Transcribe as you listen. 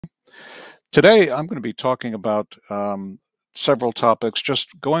Today, I'm going to be talking about several topics, just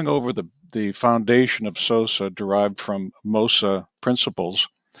going over the foundation of SOSA derived from MOSA principles,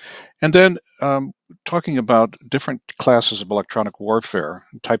 and then talking about different classes of electronic warfare,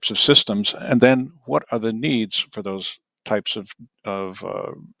 types of systems, and then what are the needs for those types of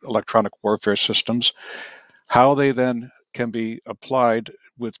electronic warfare systems, how they then can be applied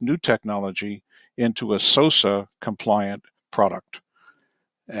with new technology into a SOSA compliant product.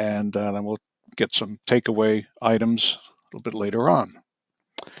 And then we'll get some takeaway items a little bit later on.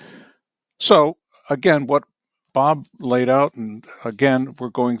 So again, what Bob laid out, and again, we're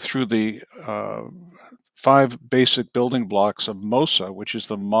going through the 5 basic building blocks of MOSA, which is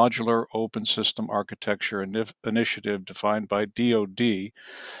the Modular Open System Architecture initiative defined by DoD: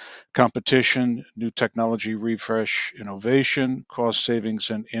 competition, new technology refresh, innovation, cost savings,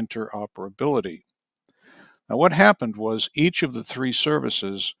 and interoperability. Now, what happened was each of the 3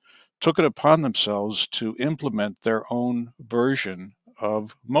 services took it upon themselves to implement their own version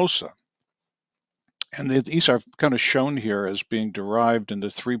of MOSA. And these are kind of shown here as being derived in the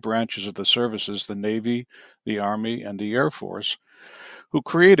 3 branches of the services: the Navy, the Army, and the Air Force, who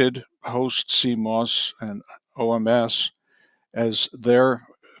created HOST, CMOSS, and OMS as their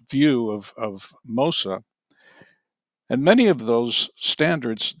view of MOSA. And many of those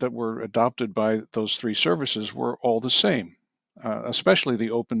standards that were adopted by those 3 services were all the same, especially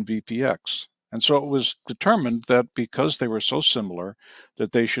the OpenVPX. And so it was determined that because they were so similar,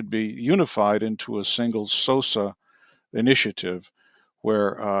 that they should be unified into a single SOSA initiative,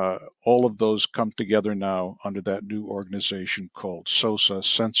 where all of those come together now under that new organization called SOSA,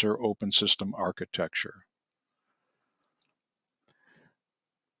 Sensor Open System Architecture.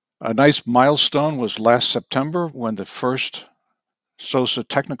 A nice milestone was last September when the first SOSA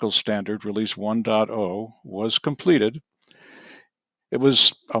technical standard, release 1.0, was completed. It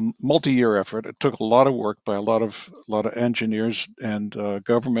was a multi-year effort. It took a lot of work by a lot of engineers and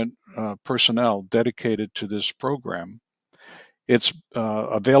government personnel dedicated to this program. It's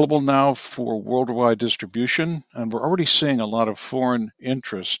available now for worldwide distribution, and we're already seeing a lot of foreign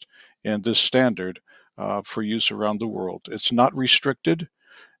interest in this standard for use around the world. It's not restricted,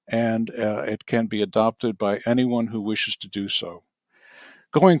 and it can be adopted by anyone who wishes to do so.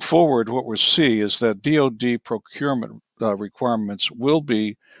 Going forward, what we'll see is that DoD procurement requirements will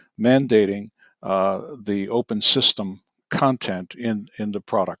be mandating the open system content in the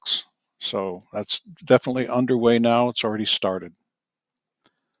products. So that's definitely underway now. It's already started.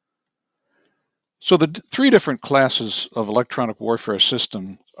 So the 3 different classes of electronic warfare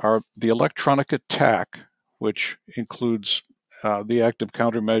system are the electronic attack, which includes the active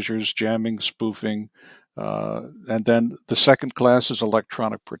countermeasures, jamming, spoofing, and then the second class is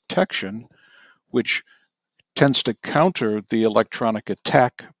electronic protection, which tends to counter the electronic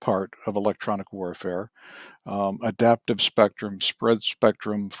attack part of electronic warfare: adaptive spectrum, spread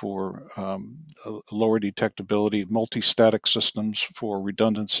spectrum for lower detectability, multi-static systems for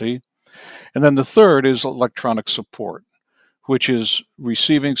redundancy. And then the third is electronic support, which is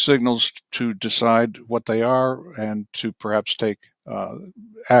receiving signals to decide what they are and to perhaps take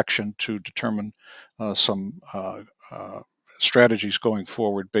action to determine some strategies going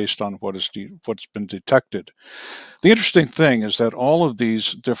forward based on what's been detected. The interesting thing is that all of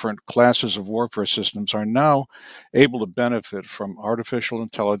these different classes of warfare systems are now able to benefit from artificial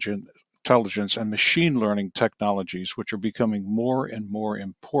intelligence and machine learning technologies, which are becoming more and more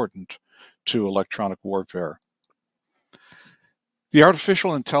important to electronic warfare. The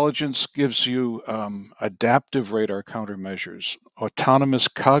artificial intelligence gives you adaptive radar countermeasures, autonomous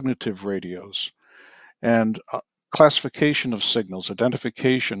cognitive radios, and classification of signals,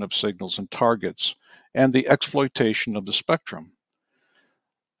 identification of signals and targets, and the exploitation of the spectrum.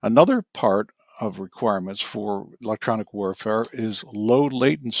 Another part of requirements for electronic warfare is low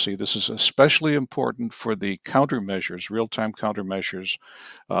latency. This is especially important for the countermeasures, real-time countermeasures,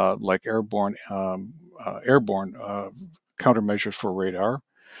 like airborne countermeasures for radar.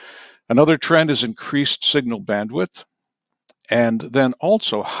 Another trend is increased signal bandwidth, and then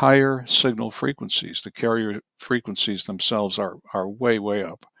also higher signal frequencies. The carrier frequencies themselves are way, way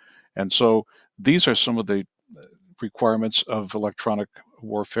up. And so these are some of the requirements of electronic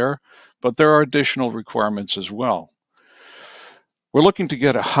warfare, but there are additional requirements as well. We're looking to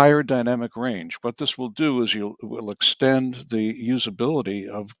get a higher dynamic range. What this will do is will extend the usability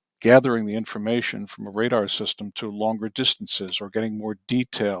of gathering the information from a radar system to longer distances or getting more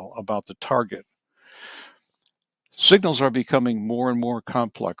detail about the target. Signals are becoming more and more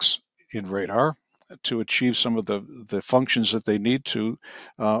complex in radar to achieve some of the functions that they need to.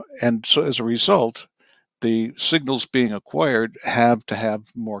 And so as a result, the signals being acquired have to have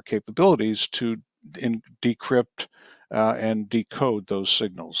more capabilities to decrypt and decode those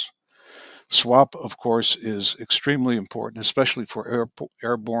signals. SWAP, of course, is extremely important, especially for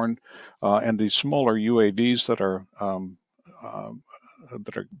airborne and the smaller UAVs that are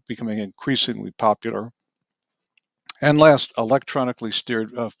becoming increasingly popular. And last, electronically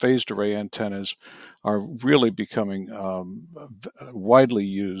steered phased array antennas are really becoming widely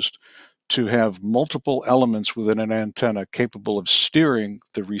used to have multiple elements within an antenna capable of steering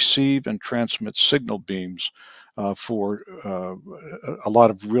the receive and transmit signal beams for a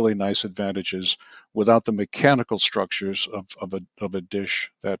lot of really nice advantages without the mechanical structures of a dish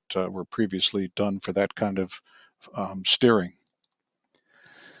that were previously done for that kind of steering.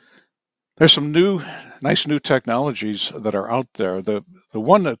 There's some nice new technologies that are out there. The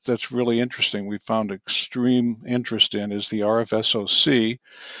one that's really interesting, we found extreme interest in, is the RF SOC.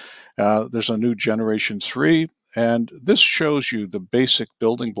 There's a new generation 3, and this shows you the basic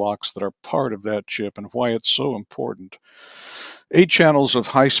building blocks that are part of that chip and why it's so important. 8 channels of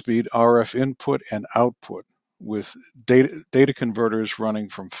high-speed RF input and output with data converters running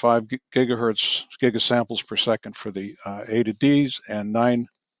from 5 gigasamples per second for the A to Ds and 9.8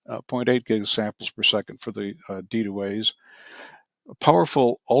 gigasamples per second for the D to As. A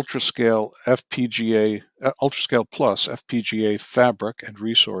powerful ultra-scale plus FPGA fabric and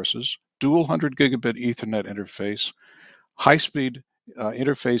resources, dual 100 gigabit Ethernet interface, high-speed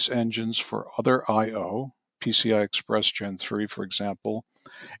interface engines for other I/O, PCI Express Gen 3, for example,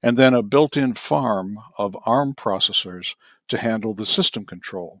 and then a built-in farm of ARM processors to handle the system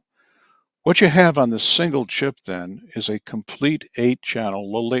control. What you have on this single chip then is a complete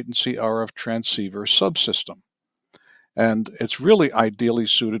 8-channel low-latency RF transceiver subsystem. And it's really ideally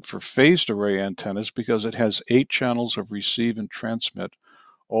suited for phased array antennas because it has 8 channels of receive and transmit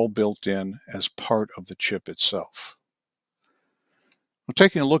all built in as part of the chip itself. Well,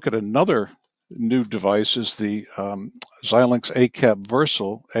 taking a look at another new device is the Xilinx ACAP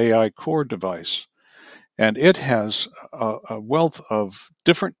Versal AI Core device. And it has a wealth of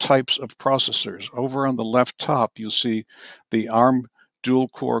different types of processors. Over on the left top, you'll see the ARM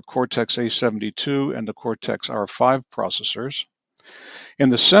dual-core Cortex-A72 and the Cortex-R5 processors. In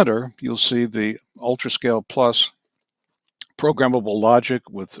the center, you'll see the UltraScale Plus programmable logic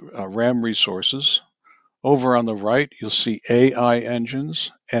with RAM resources. Over on the right, you'll see AI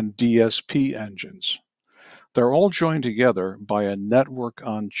engines and DSP engines. They're all joined together by a network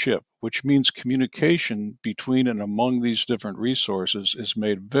on chip, which means communication between and among these different resources is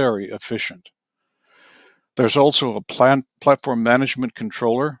made very efficient. There's also a platform management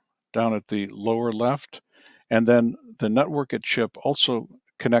controller down at the lower left, and then the network at chip also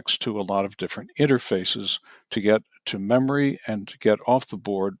connects to a lot of different interfaces to get to memory and to get off the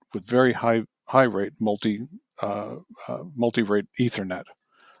board with very high rate multi-rate Ethernet.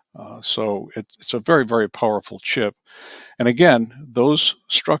 So it's a very, very powerful chip. And again, those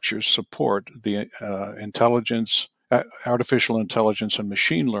structures support the artificial intelligence and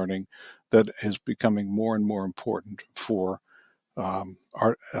machine learning that is becoming more and more important for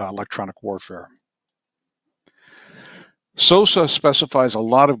electronic warfare. SOSA specifies a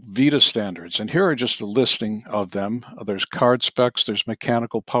lot of Vita standards, and here are just a listing of them. There's card specs, there's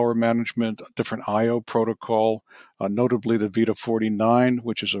mechanical power management, different I/O protocol, notably the Vita 49,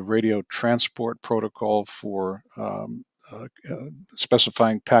 which is a radio transport protocol for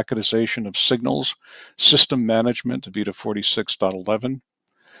specifying packetization of signals, system management, Vita 46.11.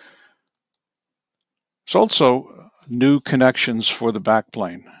 There's also new connections for the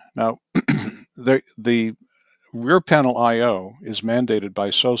backplane. Now, the rear panel I/O is mandated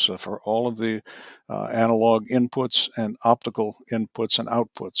by SOSA for all of the analog inputs and optical inputs and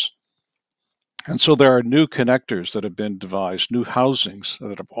outputs. And so there are new connectors that have been devised, new housings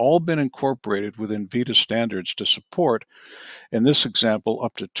that have all been incorporated within Vita Standards to support, in this example,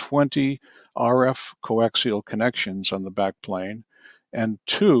 up to 20 RF coaxial connections on the backplane and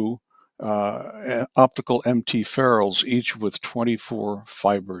 2 optical MT ferrules, each with 24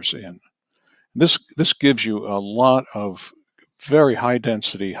 fibers in. This gives you a lot of very high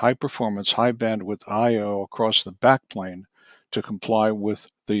density, high performance, high bandwidth I/O across the backplane to comply with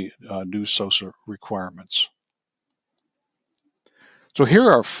the new SOSA requirements. So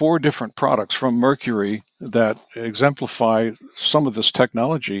here are 4 different products from Mercury that exemplify some of this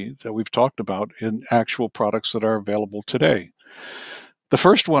technology that we've talked about in actual products that are available today. The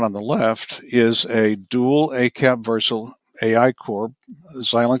first one on the left is a dual ACAP Versal AI Core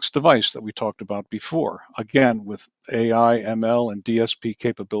Xilinx device that we talked about before, again with AI, ML, and DSP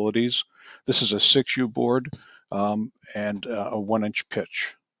capabilities. This is a 6U board and a 1-inch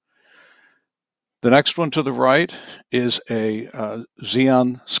pitch. The next one to the right is a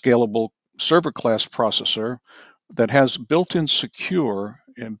Xeon scalable server class processor that has built-in secure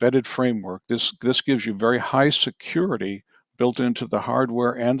embedded framework. This gives you very high security built into the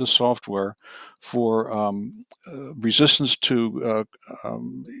hardware and the software for resistance to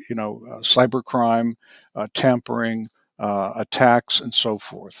cybercrime, tampering, attacks, and so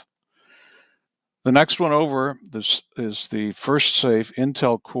forth. The next one over, this is the first safe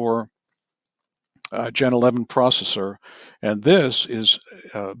Intel Core Gen 11 processor, and this is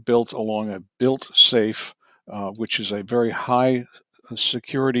built along a built safe, which is a very high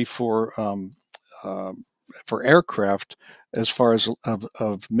security for aircraft as far as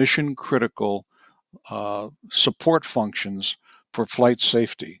of mission critical support functions for flight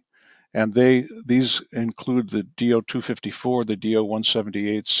safety. And these include the DO-254, the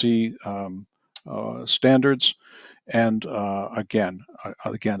DO-178C standards, and again,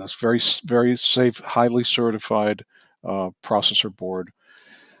 it's very safe, highly certified processor board.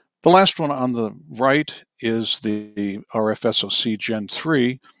 The last one on the right is the RF SOC Gen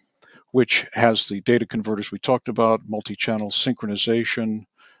 3, which has the data converters we talked about, multi-channel synchronization,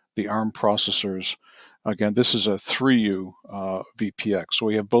 the ARM processors. Again, this is a 3U VPX. So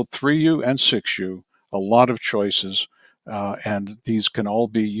we have both 3U and 6U, a lot of choices, and these can all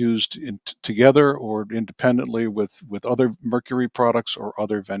be used together or independently with other Mercury products or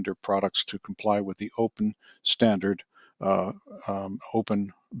other vendor products to comply with the open standard,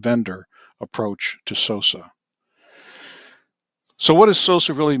 open vendor approach to SOSA. So what does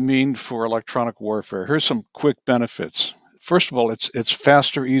SOSA really mean for electronic warfare? Here's some quick benefits. First of all, it's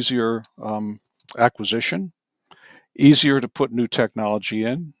faster, easier acquisition, easier to put new technology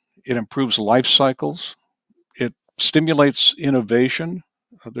in. It improves life cycles. It stimulates innovation.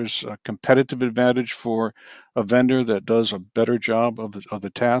 There's a competitive advantage for a vendor that does a better job of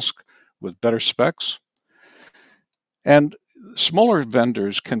the task with better specs. And smaller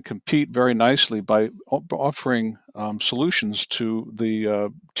vendors can compete very nicely by offering solutions to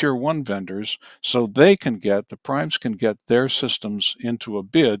the tier 1 vendors, so the primes can get their systems into a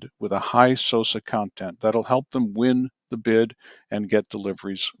bid with a high SOSA content. That'll help them win the bid and get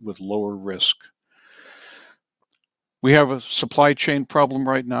deliveries with lower risk. We have a supply chain problem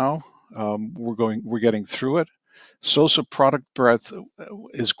right now. We're getting through it. SOSA product breadth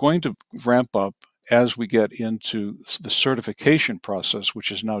is going to ramp up as we get into the certification process,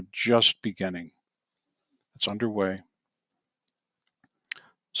 which is now just beginning. It's underway.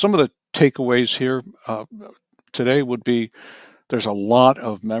 Some of the takeaways here today would be there's a lot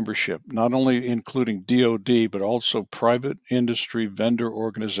of membership, not only including DoD, but also private industry vendor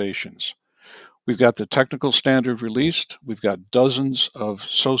organizations. We've got the technical standard released. We've got dozens of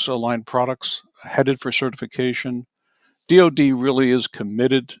SOSA-aligned products headed for certification. DoD really is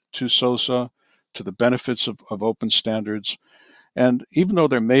committed to SOSA, to the benefits of open standards. And even though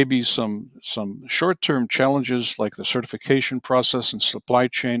there may be some short-term challenges like the certification process and supply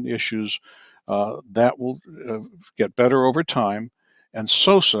chain issues, that will get better over time. And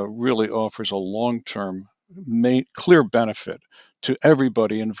SOSA really offers a long-term, clear benefit to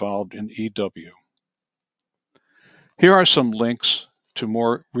everybody involved in EW. Here are some links to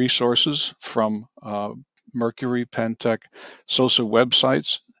more resources from Mercury, Pentec, SOSA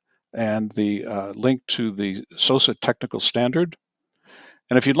websites, and the link to the SOSA technical standard.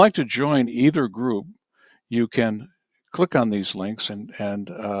 And if you'd like to join either group, you can click on these links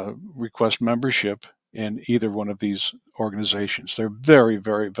and request membership in either one of these organizations. They're very,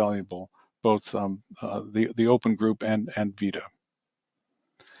 very valuable, both the open group and Vita.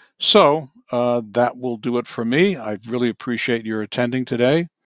 So that will do it for me. I really appreciate your attending today.